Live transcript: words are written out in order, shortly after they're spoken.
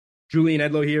Julian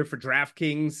Edlow here for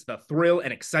DraftKings. The thrill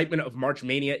and excitement of March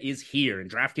Mania is here,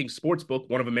 and DraftKings Sportsbook,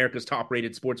 one of America's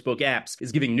top-rated sportsbook apps,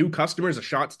 is giving new customers a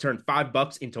shot to turn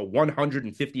 $5 into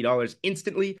 $150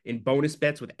 instantly in bonus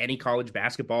bets with any college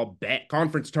basketball bet.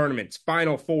 Conference tournaments,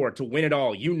 Final Four, to win it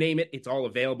all, you name it, it's all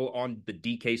available on the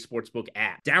DK Sportsbook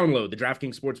app. Download the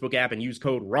DraftKings Sportsbook app and use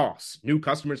code ROSS. New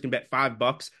customers can bet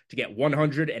 $5 to get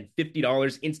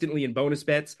 $150 instantly in bonus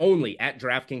bets only at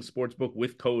DraftKings Sportsbook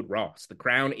with code ROSS. The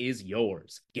crown is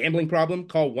yours. Gambling problem?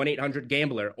 Call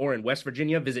 1-800-GAMBLER, or in West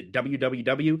Virginia, visit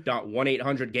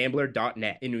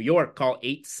www.1800gambler.net. In New York, call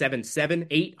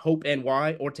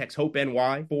 877-8-HOPE-NY or text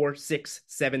HOPE-NY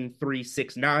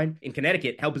 467-369. In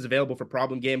Connecticut, help is available for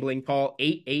problem gambling. Call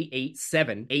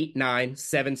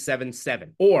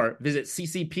 888-789-777 or visit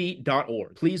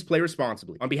ccp.org. Please play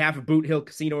responsibly. On behalf of Boot Hill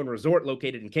Casino and Resort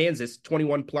located in Kansas,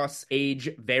 21 plus, age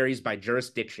varies by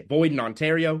jurisdiction. Void in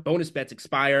Ontario. Bonus bets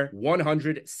expire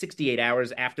 168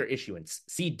 hours after issuance.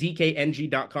 See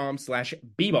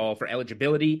dkng.com/bball for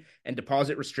eligibility and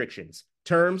deposit restrictions,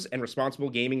 terms, and responsible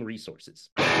gaming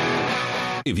resources.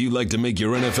 If you'd like to make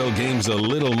your NFL games a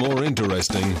little more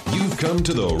interesting, you've come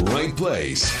to the right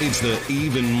place. It's the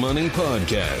Even Money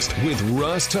Podcast with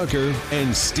Ross Tucker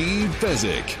and Steve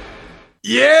Fezzik.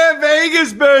 Yeah,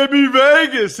 Vegas, baby,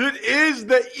 Vegas. It is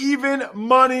the Even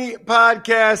Money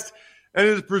Podcast, and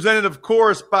it is presented, of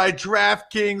course, by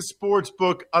DraftKings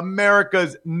Sportsbook,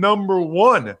 America's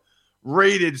 #1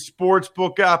 rated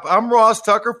sportsbook app. I'm Ross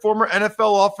Tucker, former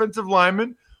NFL offensive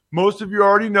lineman. Most of you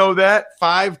already know that.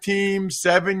 5 teams,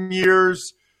 7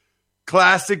 years,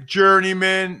 classic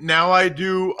journeyman. Now I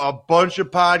do a bunch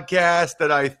of podcasts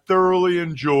that I thoroughly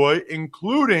enjoy,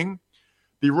 including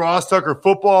the Ross Tucker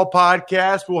Football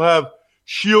Podcast. We'll have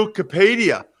Sheil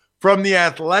Kapadia from The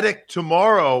Athletic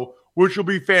tomorrow, which will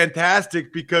be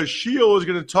fantastic because Sheil is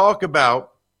going to talk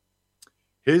about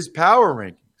his power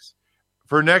rankings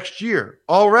for next year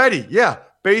already. Yeah,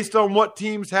 based on what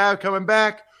teams have coming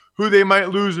back, who they might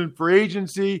lose in free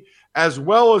agency, as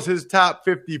well as his top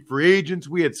 50 free agents.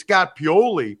 We had Scott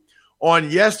Pioli on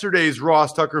yesterday's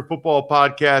Ross Tucker Football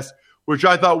Podcast, which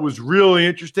I thought was really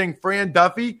interesting. Fran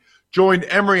Duffy joined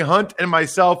Emery Hunt and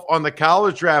myself on the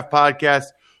College Draft Podcast,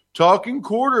 talking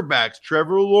quarterbacks,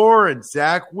 Trevor Lawrence,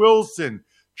 Zach Wilson,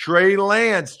 Trey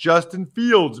Lance, Justin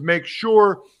Fields. Make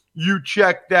sure you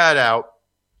check that out.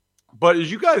 But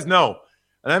as you guys know,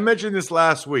 and I mentioned this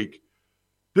last week,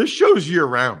 this show's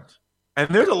year-round, and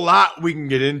there's a lot we can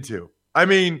get into. I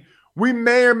mean, we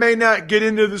may or may not get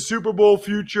into the Super Bowl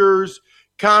futures,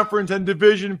 conference and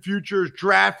division futures,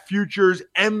 draft futures,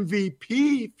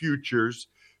 MVP futures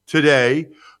today,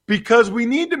 because we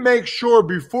need to make sure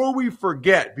before we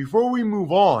forget, before we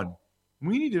move on,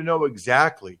 we need to know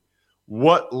exactly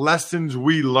what lessons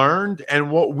we learned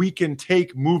and what we can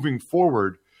take moving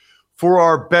forward for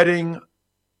our betting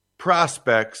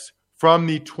prospects from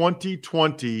the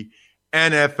 2020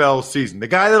 NFL season. The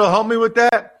guy that'll help me with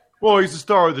that, well, he's the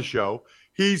star of the show.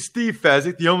 He's Steve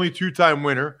Fezzik, the only 2-time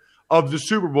winner of the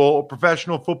Super Bowl of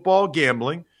professional football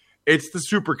gambling. It's the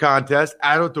Super Contest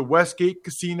out at the Westgate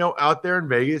Casino out there in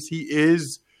Vegas. He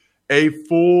is a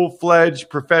full-fledged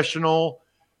professional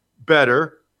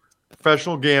bettor,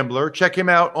 professional gambler. Check him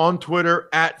out on Twitter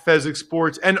at Fezzik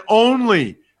Sports and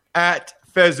only at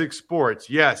Fezzik Sports.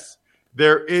 Yes,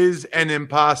 there is an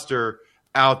imposter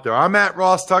out there. I'm at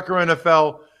Ross Tucker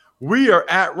NFL. We are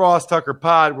at Ross Tucker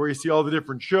Pod, where you see all the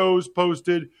different shows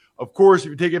posted. Of course,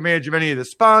 if you take advantage of any of the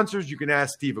sponsors, you can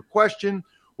ask Steve a question.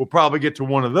 We'll probably get to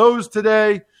one of those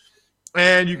today.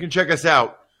 And you can check us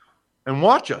out and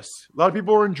watch us. A lot of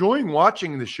people are enjoying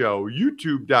watching the show.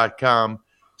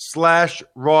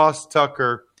 YouTube.com/Ross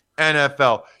Tucker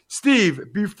NFL.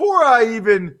 Steve, before I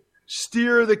even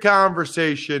steer the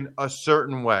conversation a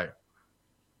certain way,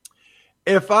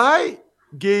 if I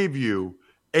gave you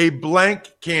a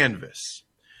blank canvas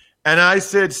and I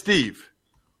said, Steve,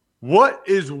 what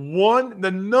is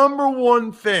the number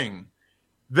one thing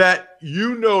that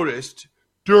you noticed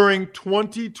during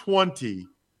 2020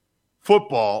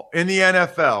 football in the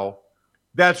NFL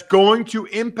that's going to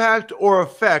impact or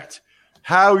affect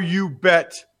how you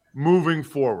bet moving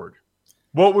forward?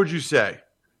 What would you say?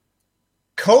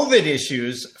 COVID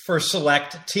issues for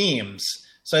select teams.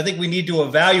 So I think we need to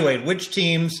evaluate which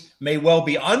teams may well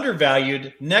be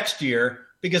undervalued next year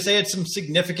because they had some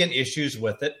significant issues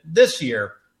with it this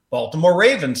year. Baltimore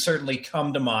Ravens certainly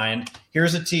come to mind.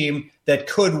 Here's a team that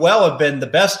could well have been the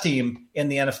best team in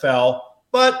the NFL,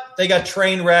 but they got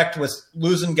train wrecked with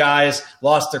losing guys,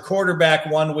 lost their quarterback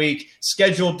 1 week,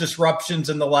 scheduled disruptions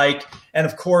and the like. And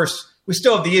of course, We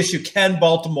still have the issue, can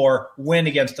Baltimore win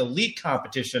against elite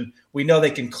competition? We know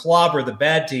they can clobber the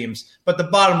bad teams, but the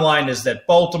bottom line is that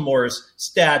Baltimore's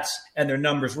stats and their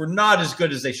numbers were not as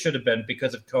good as they should have been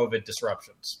because of COVID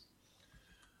disruptions.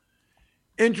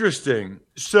 Interesting.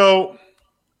 So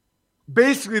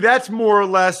basically that's more or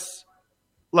less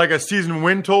like a season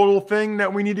win total thing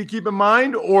that we need to keep in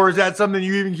mind, or is that something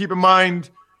you even keep in mind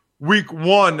week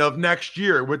 1 of next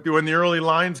year when the early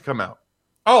lines come out?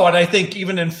 Oh, and I think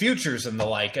even in futures and the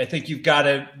like, I think you've got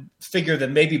to figure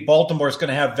that maybe Baltimore is going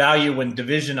to have value when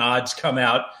division odds come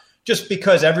out, just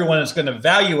because everyone is going to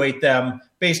evaluate them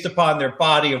based upon their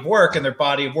body of work, and their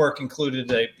body of work included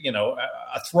a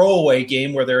throwaway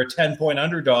game where they're a 10-point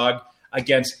underdog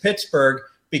against Pittsburgh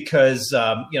because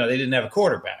they didn't have a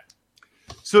quarterback.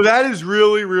 So that is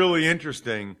really, really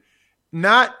interesting.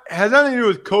 Has nothing to do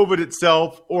with COVID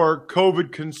itself or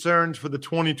COVID concerns for the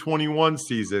 2021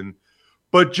 season,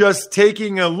 but just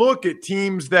taking a look at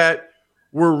teams that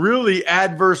were really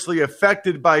adversely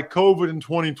affected by COVID in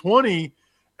 2020,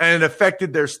 and it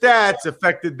affected their stats,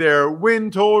 affected their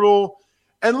win total.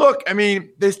 And look, I mean,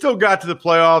 they still got to the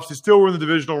playoffs. They still were in the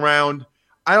divisional round.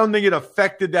 I don't think it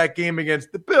affected that game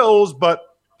against the Bills, but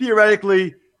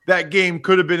theoretically, that game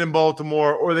could have been in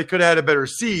Baltimore, or they could have had a better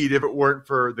seed if it weren't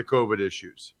for the COVID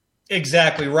issues.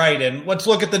 Exactly right. And let's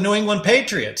look at the New England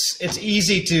Patriots. It's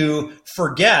easy to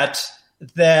forget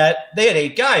that they had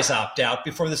 8 guys opt out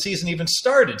before the season even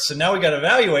started. So now we got to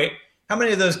evaluate how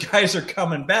many of those guys are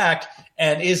coming back,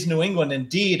 and is New England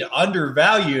indeed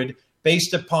undervalued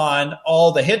based upon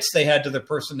all the hits they had to their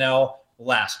personnel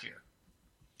last year?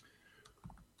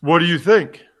 What do you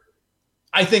think?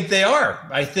 I think they are.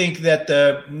 I think that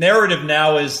the narrative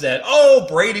now is that,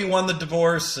 Brady won the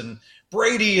divorce and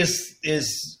Brady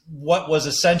is what was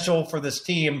essential for this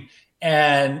team.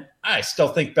 And I still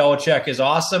think Belichick is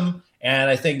awesome. And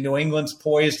I think New England's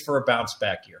poised for a bounce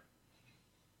back year.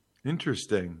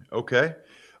 Interesting. Okay.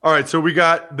 All right. So we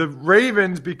got the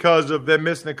Ravens because of them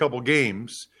missing a couple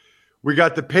games. We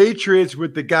got the Patriots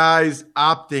with the guys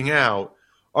opting out.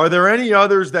 Are there any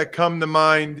others that come to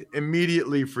mind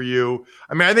immediately for you?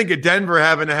 I mean, I think of Denver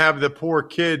having to have the poor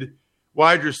kid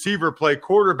wide receiver play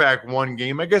quarterback one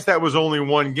game. I guess that was only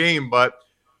one game, but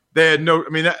they had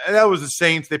that was the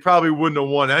Saints. They probably wouldn't have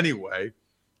won anyway,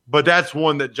 but that's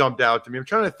one that jumped out to me. I'm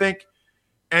trying to think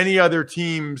any other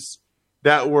teams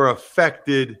that were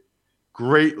affected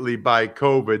greatly by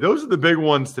COVID. Those are the big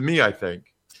ones to me, I think.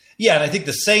 Yeah, and I think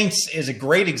the Saints is a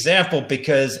great example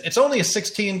because it's only a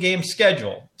 16-game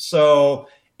schedule. So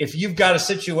if you've got a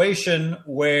situation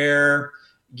where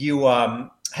you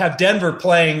have Denver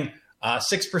playing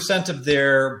 6% of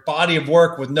their body of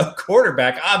work with no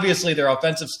quarterback, obviously their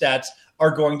offensive stats are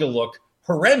going to look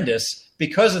horrendous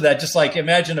because of that. Just like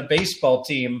imagine a baseball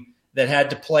team that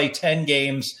had to play 10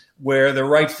 games where their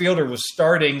right fielder was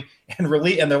starting and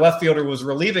their left fielder was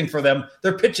relieving for them,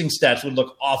 their pitching stats would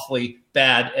look awfully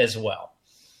bad as well.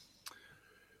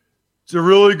 It's a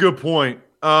really good point.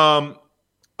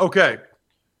 Okay.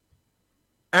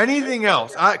 Anything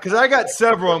else? Because I got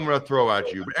several I'm going to throw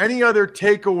at you. But any other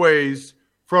takeaways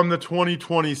from the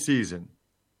 2020 season?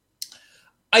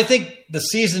 I think the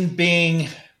season being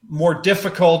more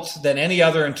difficult than any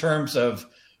other in terms of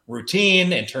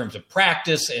routine, in terms of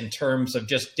practice, in terms of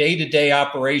just day-to-day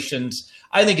operations.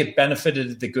 I think it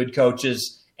benefited the good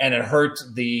coaches and it hurt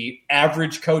the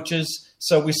average coaches.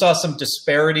 So we saw some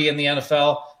disparity in the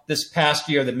NFL this past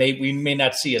year that we may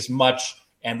not see as much,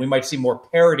 and we might see more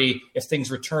parity if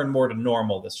things return more to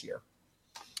normal this year.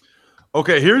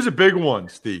 Okay, here's a big one,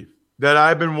 Steve, that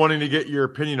I've been wanting to get your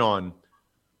opinion on.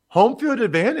 Home field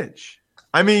advantage.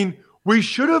 I mean, we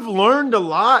should have learned a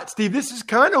lot, Steve. This is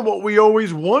kind of what we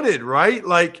always wanted, right?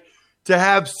 Like to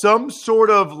have some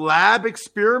sort of lab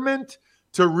experiment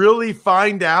to really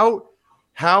find out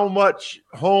how much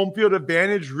home field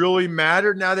advantage really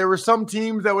mattered. Now, there were some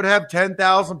teams that would have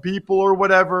 10,000 people or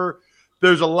whatever.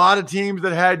 There's a lot of teams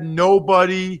that had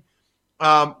nobody.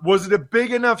 Was it a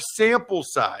big enough sample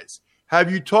size?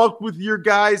 Have you talked with your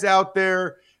guys out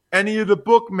there, any of the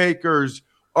bookmakers?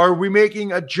 Are we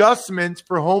making adjustments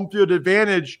for home field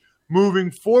advantage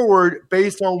moving forward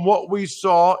based on what we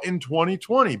saw in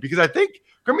 2020? Because I think,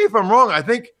 correct me if I'm wrong, I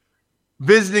think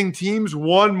visiting teams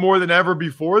won more than ever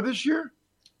before this year.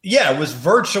 Yeah, it was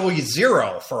virtually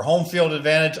zero for home field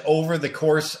advantage over the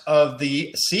course of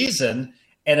the season.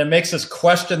 And it makes us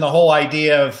question the whole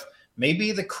idea of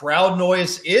maybe the crowd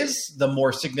noise is the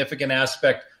more significant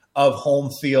aspect of home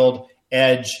field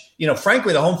edge.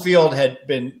 Frankly, the home field had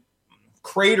been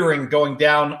cratering going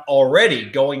down already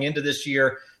going into this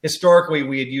year. Historically,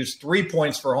 we had used 3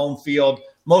 points for home field.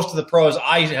 Most of the pros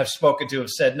I have spoken to have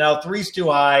said, no, 3's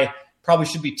too high. probably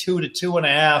should be 2 to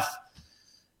 2.5.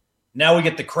 Now we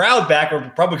get the crowd back. We're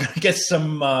probably going to get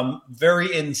some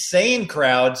very insane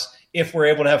crowds if we're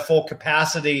able to have full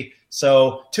capacity.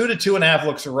 So 2 to 2.5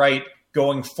 looks right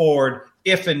going forward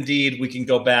if indeed we can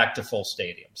go back to full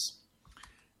stadiums.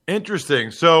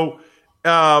 Interesting. So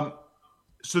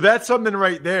that's something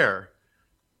right there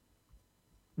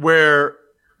where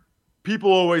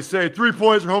people always say 3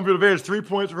 points for home field advantage, 3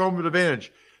 points for home field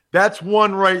advantage. That's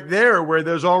one right there where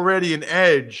there's already an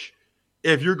edge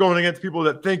if you're going against people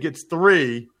that think it's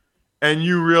 3 and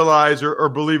you realize or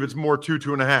believe it's more 2,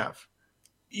 2.5.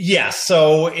 Yeah,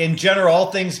 so in general,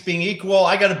 all things being equal,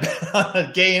 I got to bet on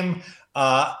a game.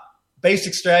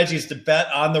 Basic strategy is to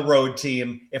bet on the road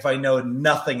team if I know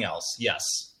nothing else. Yes.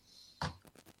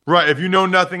 Right, if you know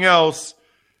nothing else.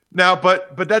 Now,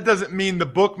 but that doesn't mean the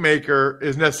bookmaker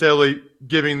is necessarily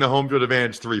giving the home field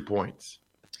advantage 3 points.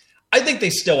 I think they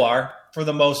still are for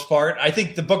the most part. I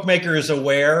think the bookmaker is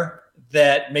aware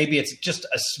that maybe it's just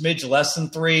a smidge less than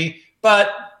 3, but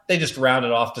they just round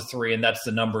it off to 3, and that's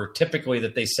the number typically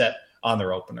that they set on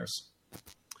their openers.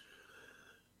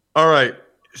 All right.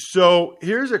 So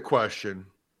here's a question.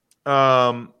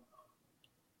 2-point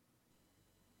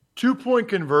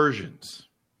conversions.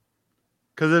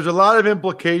 Because there's a lot of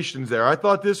implications there. I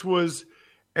thought this was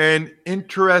an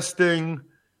interesting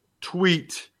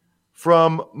tweet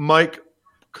from Mike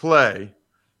Clay,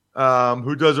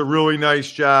 who does a really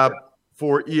nice job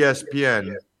for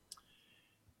ESPN.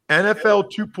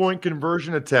 NFL 2-point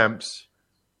conversion attempts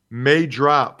may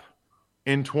drop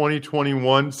in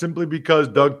 2021 simply because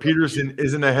Doug Peterson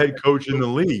isn't a head coach in the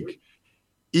league.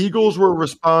 Eagles were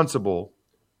responsible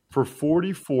for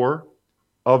 44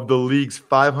 of the league's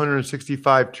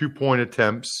 565 2-point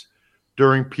attempts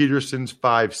during Peterson's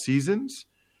 5 seasons.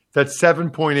 That's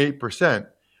 7.8%.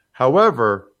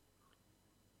 However,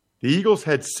 the Eagles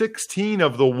had 16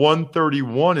 of the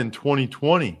 131 in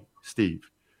 2020, Steve.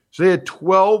 So they had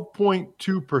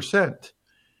 12.2%.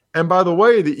 And by the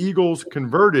way, the Eagles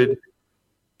converted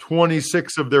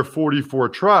 26 of their 44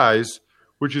 tries,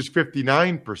 which is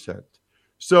 59%.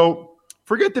 So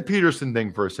forget the Peterson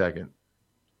thing for a second.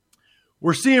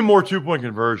 We're seeing more 2-point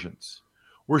conversions.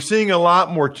 We're seeing a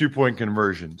lot more 2-point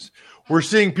conversions. We're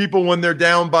seeing people when they're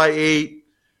down by 8,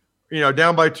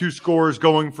 down by 2 scores,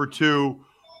 going for 2.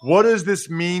 What does this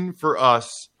mean for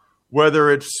us,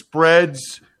 whether it's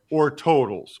spreads or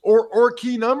totals or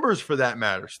key numbers for that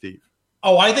matter, Steve?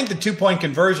 Oh, I think the 2-point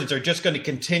conversions are just going to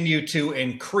continue to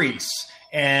increase.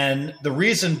 And the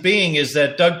reason being is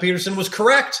that Doug Peterson was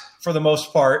correct for the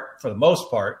most part,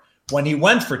 when he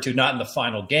went for 2, not in the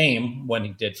final game, when he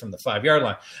did from the 5-yard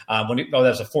line. That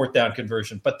was a 4th down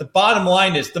conversion. But the bottom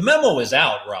line is the memo is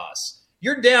out, Ross.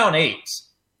 You're down 8,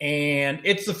 and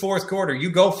it's the 4th quarter. You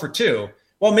go for 2.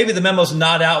 Well, maybe the memo's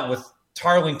not out with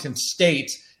Tarleton State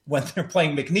when they're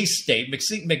playing McNeese State.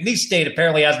 McNeese State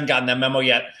apparently hasn't gotten that memo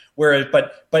yet. By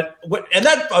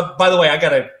the way, I got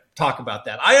to talk about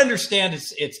that. I understand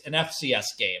it's an FCS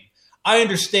game. I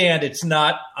understand it's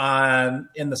not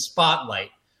in the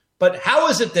spotlight. But how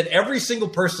is it that every single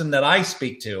person that I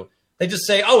speak to, they just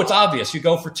say, "Oh, it's obvious. You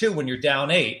go for 2 when you're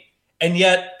down 8," and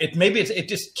yet it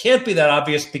just can't be that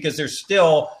obvious because there's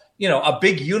still a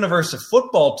big universe of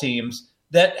football teams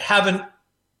that haven't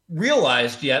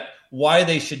realized yet why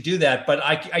they should do that. But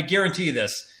I guarantee you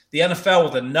this. The NFL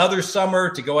with another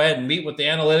summer to go ahead and meet with the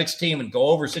analytics team and go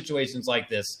over situations like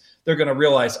this, they're going to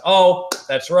realize, oh,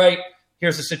 that's right.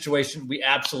 Here's the situation. We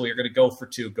absolutely are going to go for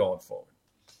 2 going forward.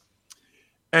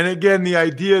 And again, the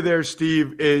idea there,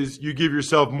 Steve, is you give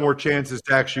yourself more chances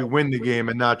to actually win the game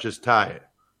and not just tie it.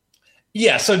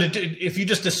 Yeah, so if you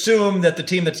just assume that the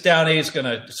team that's down 8 is going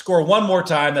to score one more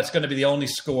time, that's going to be the only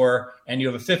score, and you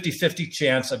have a 50-50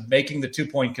 chance of making the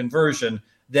 2-point conversion,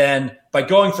 then by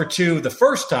going for 2 the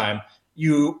first time,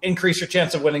 you increase your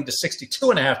chance of winning to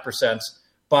 62.5%.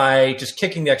 By just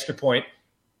kicking the extra point,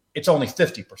 it's only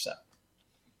 50%.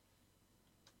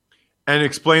 And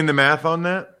explain the math on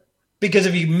that? Because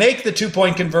if you make the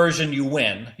 2-point conversion, you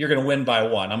win. You're going to win by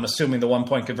 1. I'm assuming the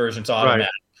 1-point conversion is automatic. Right.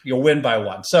 You'll win by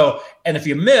 1. So, and if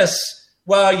you miss,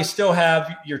 well, you still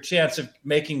have your chance of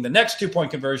making the next 2-point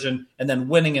conversion and then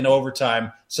winning in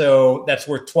overtime. So that's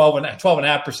worth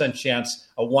 12.5% chance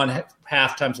of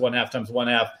 1/2 times 1/2 times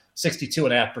 1/2,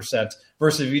 62.5%.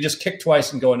 Versus if you just kick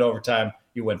twice and go into overtime,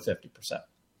 you win 50%.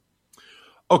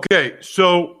 Okay,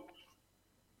 so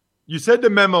you said the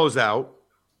memo's out.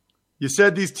 You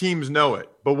said these teams know it,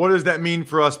 but what does that mean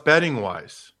for us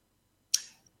betting-wise?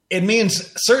 It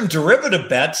means certain derivative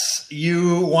bets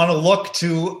you want to look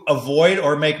to avoid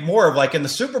or make more of. Like in the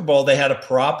Super Bowl, they had a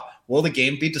prop, will the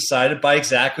game be decided by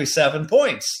exactly 7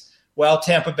 points? well,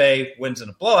 Tampa Bay wins in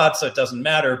a blowout, so it doesn't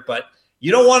matter. But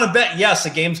you don't want to bet, yes, a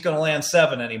game's going to land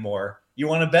 7 anymore. You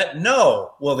want to bet,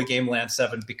 no, will the game land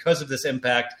 7 because of this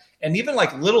impact? And even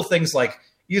like little things like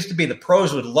used to be the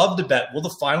pros would love to bet, will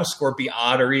the final score be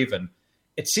odd or even?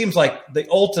 It seems like the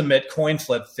ultimate coin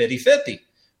flip 50-50.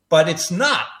 But it's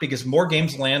not, because more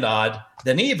games land odd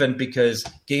than even, because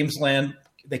games land,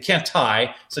 they can't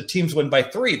tie. So teams win by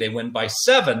 3, they win by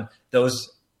 7.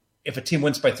 If a team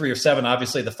wins by 3 or 7,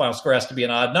 obviously the final score has to be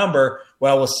an odd number.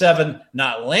 Well, with 7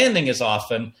 not landing as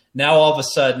often, now all of a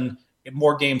sudden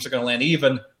more games are going to land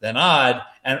even than odd.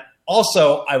 And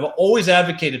also, I've always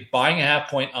advocated buying a half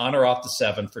point on or off the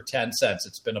 7 for 10 cents.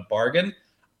 It's been a bargain.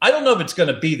 I don't know if it's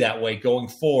going to be that way going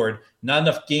forward. Not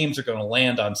enough games are going to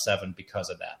land on 7 because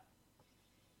of that.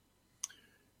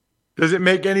 Does it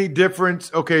make any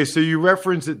difference? Okay, so you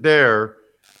reference it there.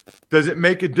 Does it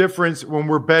make a difference when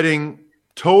we're betting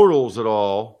totals at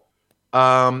all?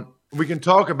 We can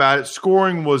talk about it.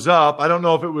 Scoring was up. I don't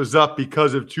know if it was up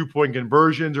because of 2-point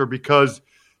conversions or because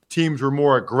teams were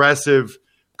more aggressive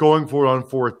going for it on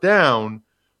 4th down.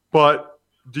 But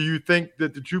do you think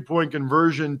that the 2-point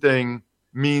conversion thing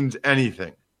means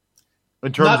anything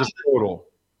in terms of total?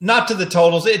 Not to the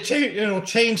totals. It'll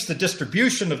change the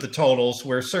distribution of the totals,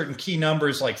 where certain key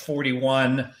numbers like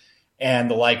 41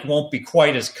 and the like won't be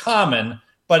quite as common.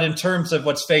 But in terms of,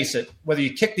 let's face it, whether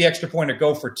you kick the extra point or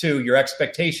go for 2, your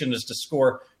expectation is to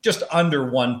score just under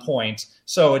 1 point.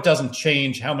 So it doesn't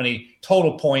change how many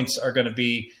total points are going to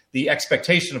be the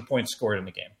expectation of points scored in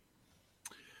the game.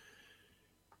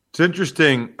 It's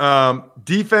interesting.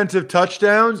 Defensive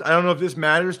touchdowns. I don't know if this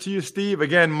matters to you, Steve.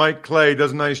 Again, Mike Clay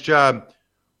does a nice job.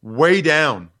 Way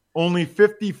down. Only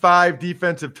 55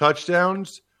 defensive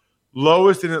touchdowns.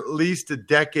 Lowest in at least a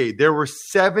decade. There were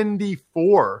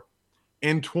 74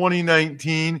 in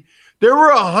 2019. There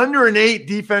were 108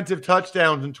 defensive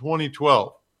touchdowns in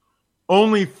 2012.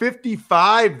 Only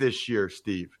 55 this year,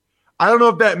 Steve. I don't know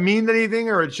if that means anything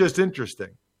or it's just interesting.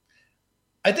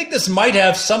 I think this might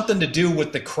have something to do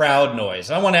with the crowd noise.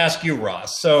 I want to ask you,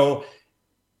 Ross. So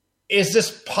is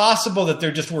this possible that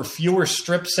there just were fewer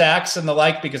strip sacks and the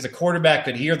like because the quarterback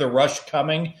could hear the rush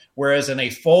coming, whereas in a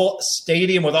full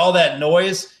stadium with all that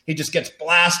noise, he just gets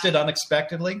blasted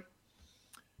unexpectedly?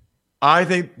 I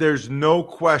think there's no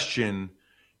question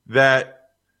that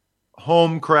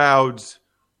home crowds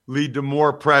lead to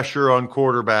more pressure on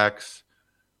quarterbacks,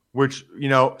 which,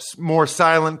 more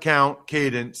silent count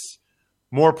cadence,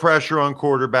 more pressure on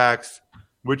quarterbacks,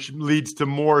 which leads to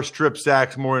more strip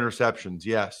sacks, more interceptions.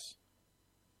 Yes,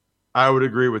 I would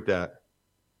agree with that.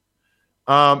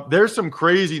 There's some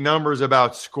crazy numbers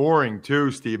about scoring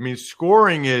too, Steve. I mean,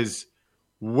 scoring is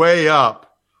way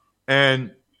up.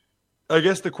 And I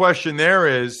guess the question there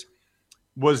is,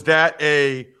 was that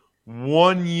a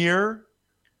 1-year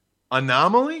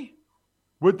anomaly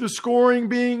with the scoring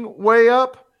being way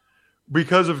up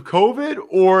because of COVID,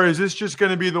 or is this just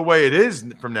going to be the way it is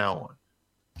from now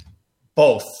on?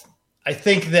 Both. I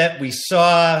think that we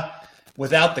saw,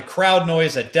 without the crowd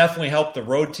noise, that definitely helped the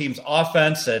road team's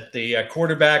offense, that the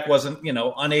quarterback wasn't,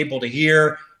 unable to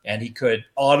hear and he could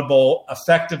audible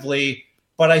effectively.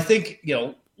 But I think,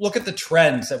 look at the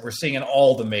trends that we're seeing in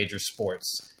all the major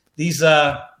sports. These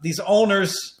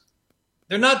owners,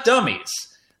 they're not dummies.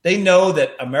 They know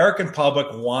that American public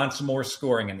wants more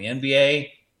scoring in the NBA,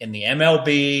 in the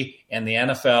MLB, in the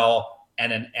NFL,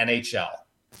 and in NHL.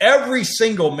 Every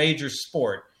single major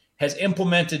sport has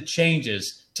implemented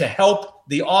changes to help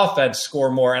the offense score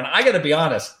more. And I got to be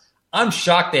honest, I'm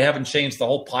shocked they haven't changed the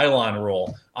whole pylon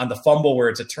rule on the fumble where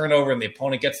it's a turnover and the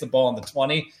opponent gets the ball on the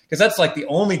 20, because that's like the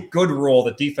only good rule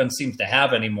that defense seems to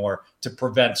have anymore to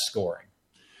prevent scoring.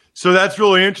 So that's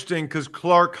really interesting because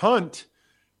Clark Hunt,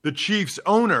 the Chiefs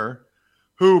owner,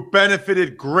 who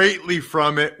benefited greatly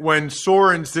from it when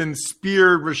Sorensen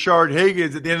speared Rashard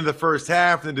Higgins at the end of the first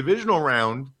half in the divisional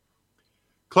round,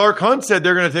 Clark Hunt said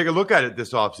they're going to take a look at it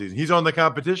this offseason. He's on the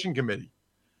competition committee.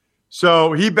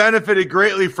 So he benefited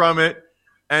greatly from it,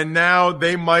 and now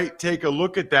they might take a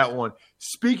look at that one.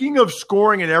 Speaking of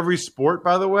scoring in every sport,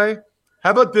 by the way,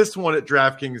 how about this one at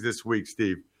DraftKings this week,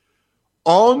 Steve?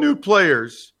 All new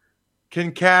players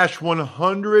can cash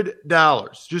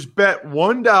 $100. Just bet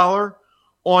 $1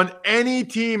 on any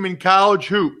team in college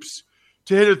hoops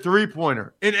to hit a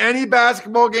three-pointer in any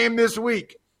basketball game this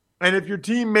week. And if your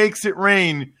team makes it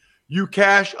rain, you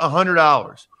cash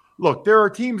 $100. Look, there are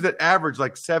teams that average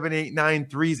like 7, 8, 9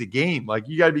 threes a game. Like,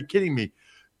 you got to be kidding me.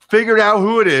 Figured out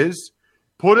who it is,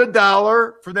 put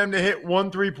 $1 for them to hit one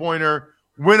three-pointer,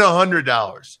 win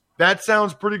 $100. That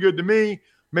sounds pretty good to me.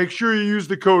 Make sure you use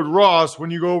the code ROSS when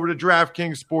you go over to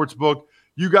DraftKings Sportsbook.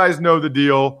 You guys know the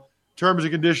deal. Terms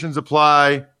and conditions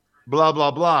apply, blah,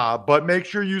 blah, blah. But make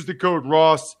sure you use the code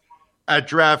Ross at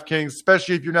DraftKings,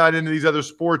 especially if you're not into these other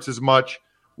sports as much.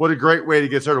 What a great way to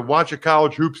get started. Watch a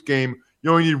college hoops game. You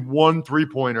only need one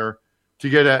three-pointer to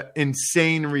get an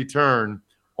insane return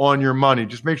on your money.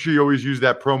 Just make sure you always use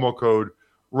that promo code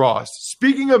Ross.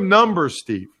 Speaking of numbers,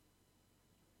 Steve,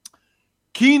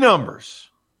 key numbers.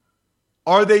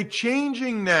 Are they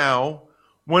changing now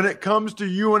when it comes to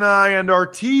you and I and our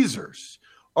teasers?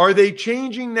 Are they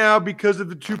changing now because of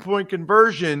the 2-point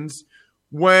conversions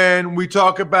when we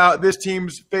talk about this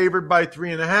team's favored by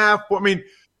 3.5? I mean,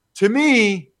 to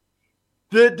me,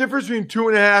 the difference between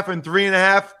 2.5 and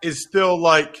 3.5 is still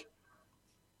like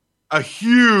a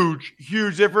huge,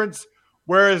 huge difference,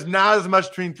 whereas not as much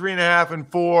between 3.5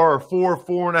 and 4 or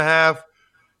 4.5.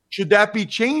 Should that be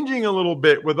changing a little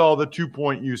bit with all the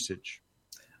 2-point usage?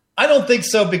 I don't think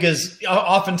so, because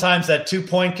oftentimes that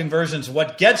 2-point conversion is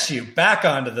what gets you back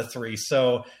onto the 3.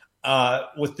 So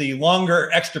with the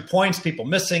longer extra points, people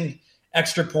missing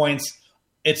extra points,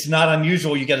 it's not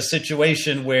unusual. You get a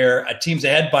situation where a team's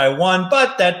ahead by 1,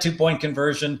 but that 2-point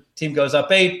conversion, team goes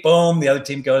up 8, boom, the other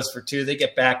team goes for 2, they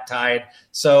get back tied.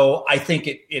 So I think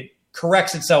it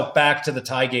corrects itself back to the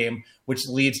tie game, which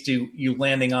leads to you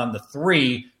landing on the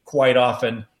 3 quite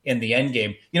often in the end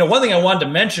game. You know, one thing I wanted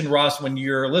to mention, Ross, when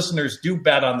your listeners do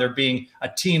bet on there being a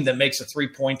team that makes a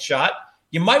 3-point shot,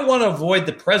 you might want to avoid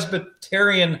the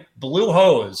Presbyterian Blue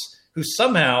Hose, who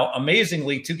somehow,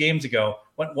 amazingly, 2 games ago,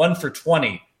 went 1 for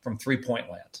 20 from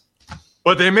 3-point land.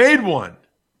 But they made one.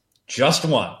 Just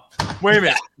one. Wait a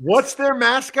minute. What's their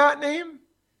mascot name?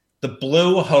 The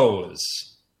Blue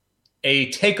Hose. A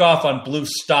takeoff on blue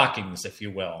stockings, if you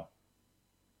will.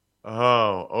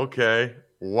 Oh, okay.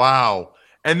 Wow.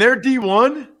 And they're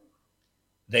D1?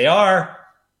 They are.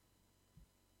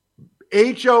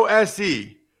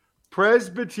 HOSE.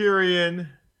 Presbyterian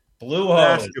Blue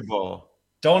Hose. Basketball.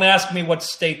 Don't ask me what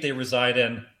state they reside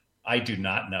in. I do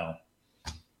not know.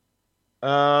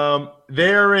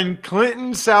 They're in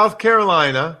Clinton, South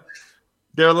Carolina.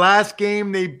 Their last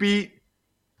game, they beat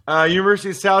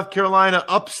University of South Carolina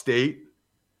upstate.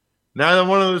 Neither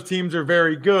one of those teams are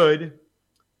very good.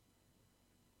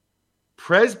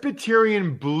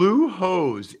 Presbyterian Blue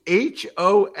Hose,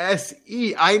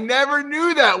 HOSE. I never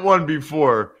knew that one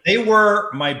before. They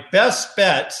were my best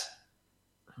bet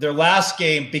their last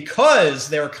game because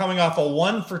they were coming off a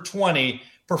 1 for 20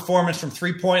 performance from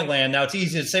 3-point land. Now, it's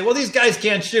easy to say, well, these guys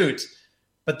can't shoot.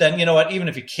 But then, you know what? Even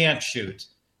if you can't shoot,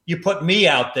 you put me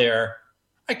out there,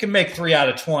 I can make 3 out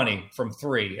of 20 from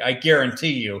 3. I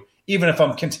guarantee you, even if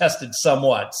I'm contested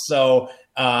somewhat. So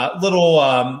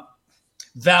little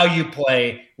value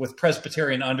play with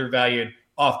Presbyterian undervalued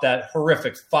off that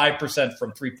horrific 5%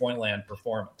 from 3-point land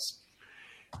performance.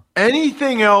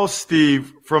 Anything else,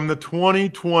 Steve, from the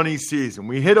 2020 season?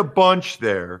 We hit a bunch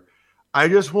there. I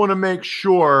just want to make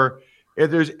sure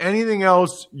if there's anything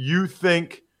else you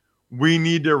think we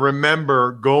need to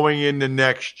remember going into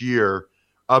next year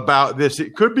about this.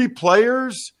 It could be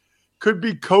players, could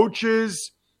be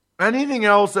coaches, anything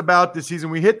else about the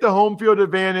season. We hit the home field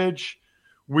advantage.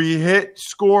 We hit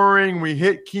scoring. We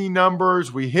hit key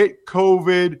numbers. We hit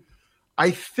COVID.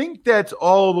 I think that's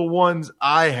all the ones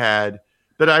I had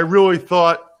that I really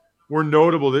thought were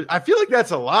notable. I feel like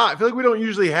that's a lot. I feel like we don't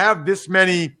usually have this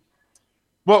many.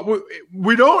 Well,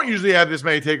 we don't usually have this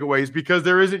many takeaways because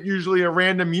there isn't usually a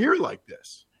random year like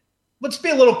this. Let's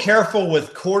be a little careful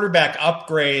with quarterback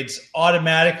upgrades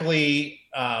automatically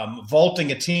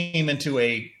vaulting a team into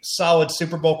a solid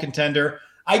Super Bowl contender.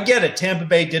 I get it. Tampa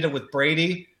Bay did it with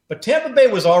Brady, but Tampa Bay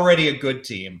was already a good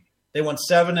team. They won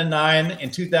 7-9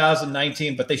 in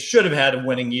 2019, but they should have had a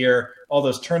winning year. All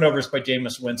those turnovers by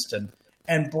Jameis Winston.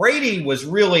 And Brady was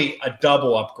really a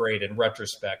double upgrade in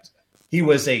retrospect. He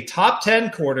was a top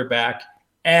 10 quarterback,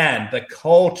 and the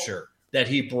culture that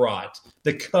he brought,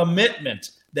 the commitment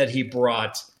that he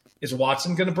brought. Is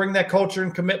Watson going to bring that culture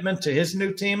and commitment to his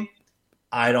new team?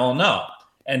 I don't know.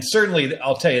 And certainly,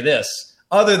 I'll tell you this,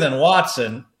 other than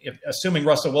Watson, assuming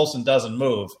Russell Wilson doesn't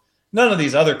move, none of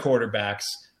these other quarterbacks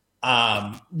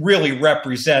really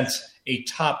represent a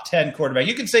top 10 quarterback.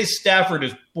 You can say Stafford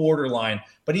is borderline,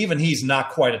 but even he's not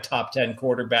quite a top 10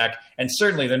 quarterback. And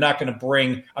certainly they're not going to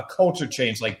bring a culture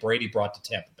change like Brady brought to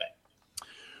Tampa Bay.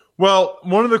 Well,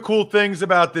 one of the cool things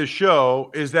about this show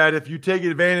is that if you take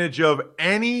advantage of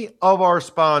any of our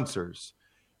sponsors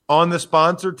on the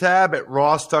sponsor tab at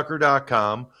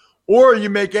rosstucker.com, or you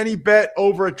make any bet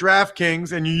over at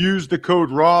DraftKings and you use the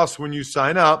code Ross when you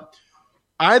sign up,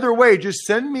 either way, just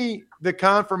send me the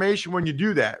confirmation when you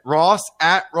do that. Ross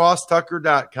at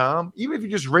rosstucker.com. Even if you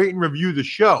just rate and review the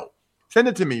show, send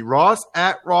it to me. Ross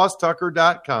at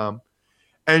rosstucker.com.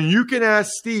 and you can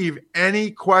ask Steve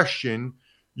any question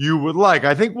you would like.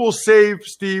 I think we'll save,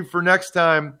 Steve, for next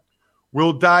time.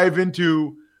 We'll dive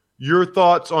into your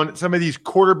thoughts on some of these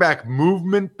quarterback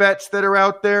movement bets that are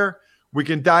out there. We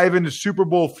can dive into Super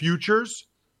Bowl futures,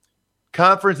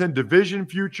 conference and division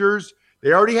futures.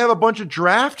 They already have a bunch of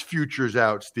draft futures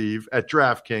out, Steve, at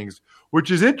DraftKings,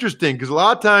 which is interesting because a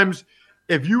lot of times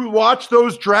if you watch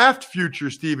those draft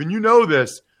futures, Steve, and you know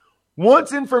this,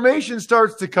 once information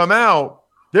starts to come out,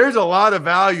 there's a lot of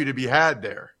value to be had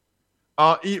there,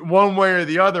 one way or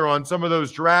the other on some of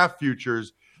those draft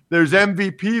futures. There's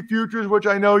MVP futures, which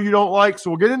I know you don't like,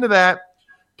 so we'll get into that.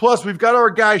 Plus, we've got our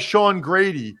guy Sean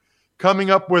Grady coming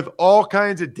up with all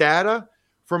kinds of data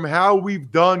from how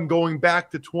we've done going back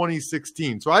to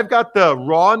 2016. So I've got the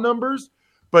raw numbers,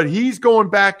 but he's going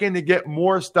back in to get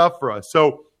more stuff for us.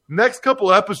 So next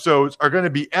couple episodes are going to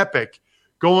be epic,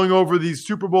 going over these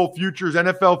Super Bowl futures,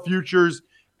 NFL futures,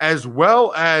 as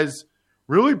well as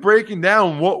really breaking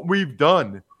down what we've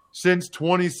done since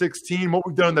 2016, what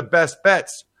we've done in the best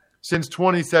bets since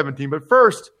 2017. But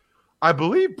first, I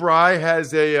believe Bri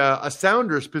has a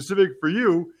sounder specific for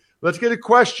you. Let's get a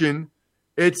question.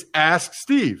 It's Ask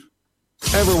Steve.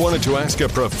 Ever wanted to ask a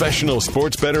professional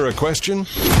sports bettor a question?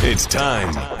 It's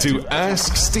time to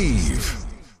Ask Steve.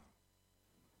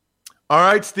 All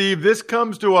right, Steve, this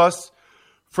comes to us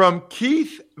from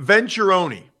Keith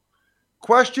Venturoni.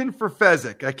 Question for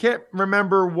Fezzik. I can't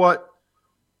remember what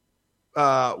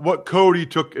Cody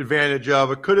took advantage of.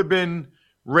 It could have been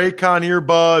Raycon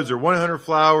earbuds or 100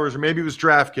 Flowers, or maybe it was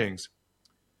DraftKings.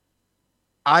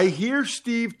 I hear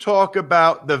Steve talk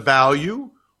about the value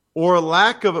or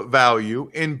lack of value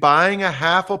in buying a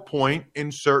half a point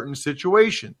in certain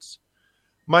situations.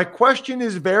 My question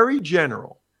is very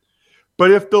general,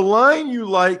 but if the line you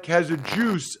like has a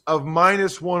juice of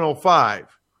minus 105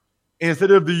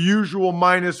 instead of the usual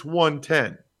minus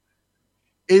 110,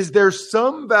 is there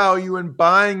some value in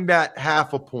buying that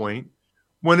half a point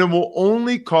when it will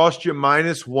only cost you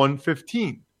minus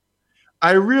 115?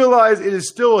 I realize it is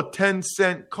still a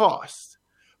 10-cent cost,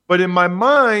 but in my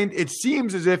mind, it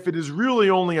seems as if it is really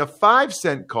only a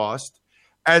 5-cent cost,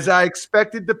 as I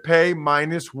expected to pay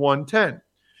minus 110.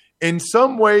 In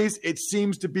some ways, it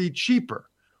seems to be cheaper,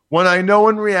 when I know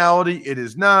in reality it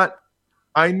is not.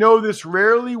 I know this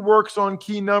rarely works on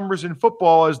key numbers in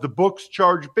football, as the books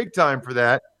charge big time for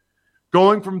that.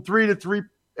 Going from plus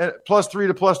 3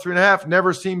 to plus 3.5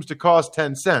 never seems to cost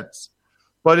 10 cents.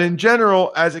 But in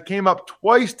general, as it came up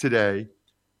twice today,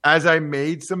 as I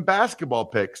made some basketball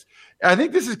picks, I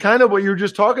think this is kind of what you were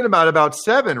just talking about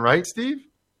 7, right, Steve?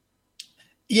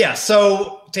 Yeah.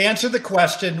 So to answer the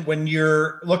question, when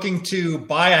you're looking to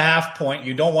buy a half point,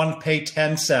 you don't want to pay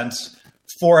 10 cents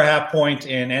for a half point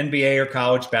in NBA or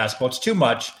college basketball. It's too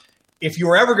much. If you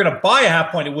were ever going to buy a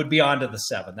half point, it would be onto the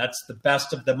 7. That's the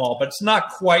best of them all, but it's not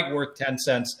quite worth 10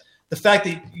 cents. The fact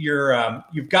that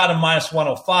you've got a minus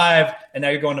 105 and now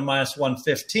you're going to minus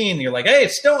 115, and you're like, hey,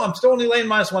 I'm still only laying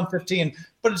minus 115,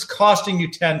 but it's costing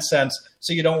you 10 cents,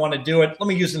 so you don't want to do it. Let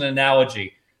me use an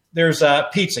analogy. There's a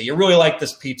pizza. You really like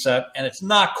this pizza, and it's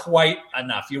not quite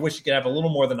enough. You wish you could have a little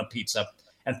more than a pizza,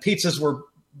 and pizzas were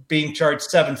being charged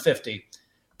 $7.50.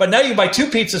 But now you buy 2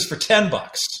 pizzas for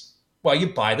 $10. Well,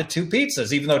 you buy the 2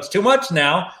 pizzas, even though it's too much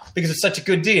now because it's such a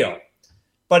good deal.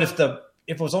 But if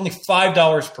it was only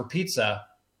 $5 per pizza,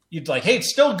 you'd like, hey,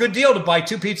 it's still a good deal to buy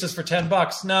 2 pizzas for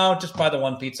 $10. No, just buy the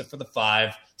 1 pizza for the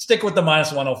 5. Stick with the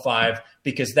minus 105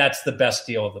 because that's the best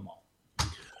deal of them all.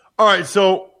 All right,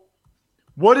 so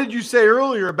what did you say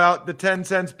earlier about the 10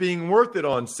 cents being worth it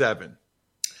on 7?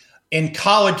 In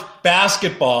college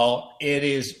basketball, it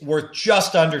is worth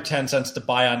just under 10 cents to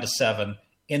buy onto 7.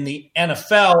 In the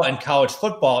NFL and college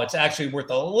football, it's actually worth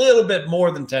a little bit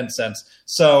more than 10 cents.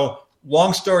 So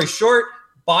long story short,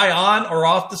 buy on or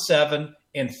off the 7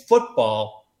 in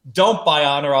football. Don't buy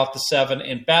on or off the 7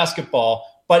 in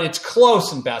basketball, but it's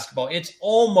close in basketball. It's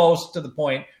almost to the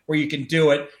point where you can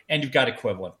do it, and you've got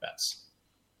equivalent bets.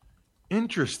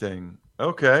 Interesting.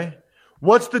 Okay.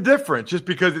 What's the difference? Just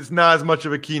because it's not as much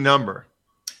of a key number?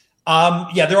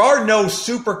 Yeah, there are no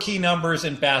super key numbers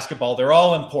in basketball. They're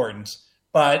all important.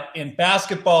 But in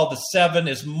basketball, the 7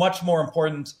 is much more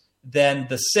important than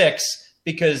the 6,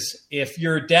 because if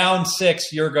you're down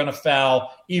 6, you're going to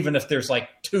foul even if there's like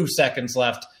 2 seconds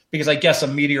left, because I guess a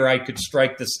meteorite could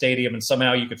strike the stadium and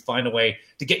somehow you could find a way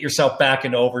to get yourself back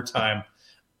into overtime.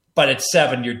 But at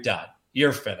 7, you're done.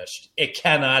 You're finished. It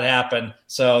cannot happen.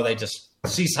 So they just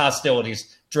cease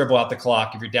hostilities, dribble out the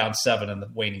clock if you're down 7 in the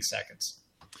waning seconds.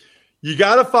 You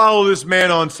got to follow this man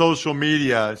on social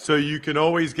media so you can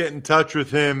always get in touch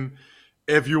with him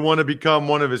if you want to become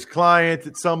one of his clients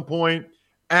at some point.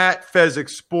 at Fezzik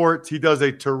Sports. He does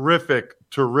a terrific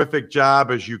job,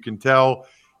 as you can tell.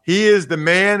 He is the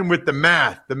man with the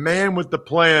math, the man with the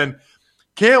plan.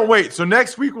 Can't wait. So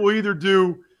next week we'll either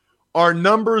do our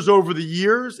numbers over the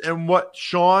years and what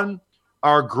Sean,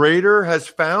 our grader, has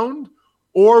found,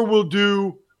 or we'll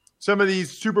do some of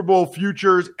these Super Bowl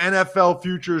futures, NFL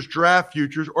futures, draft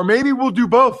futures, or maybe we'll do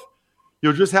both.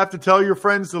 You'll just have to tell your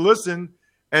friends to listen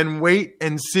and wait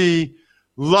and see.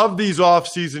 Love these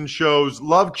off-season shows.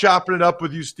 Love chopping it up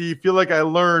with you, Steve. Feel like I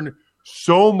learned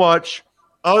so much.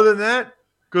 Other than that,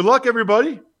 good luck,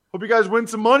 everybody. Hope you guys win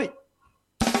some money.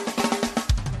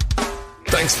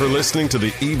 Thanks for listening to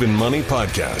the Even Money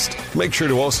Podcast. Make sure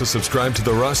to also subscribe to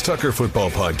the Ross Tucker Football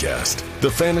Podcast,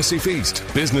 The Fantasy Feast,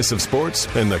 Business of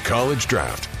Sports, and the College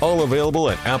Draft. All available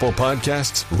at Apple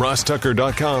Podcasts,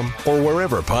 rosstucker.com, or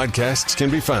wherever podcasts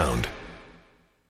can be found.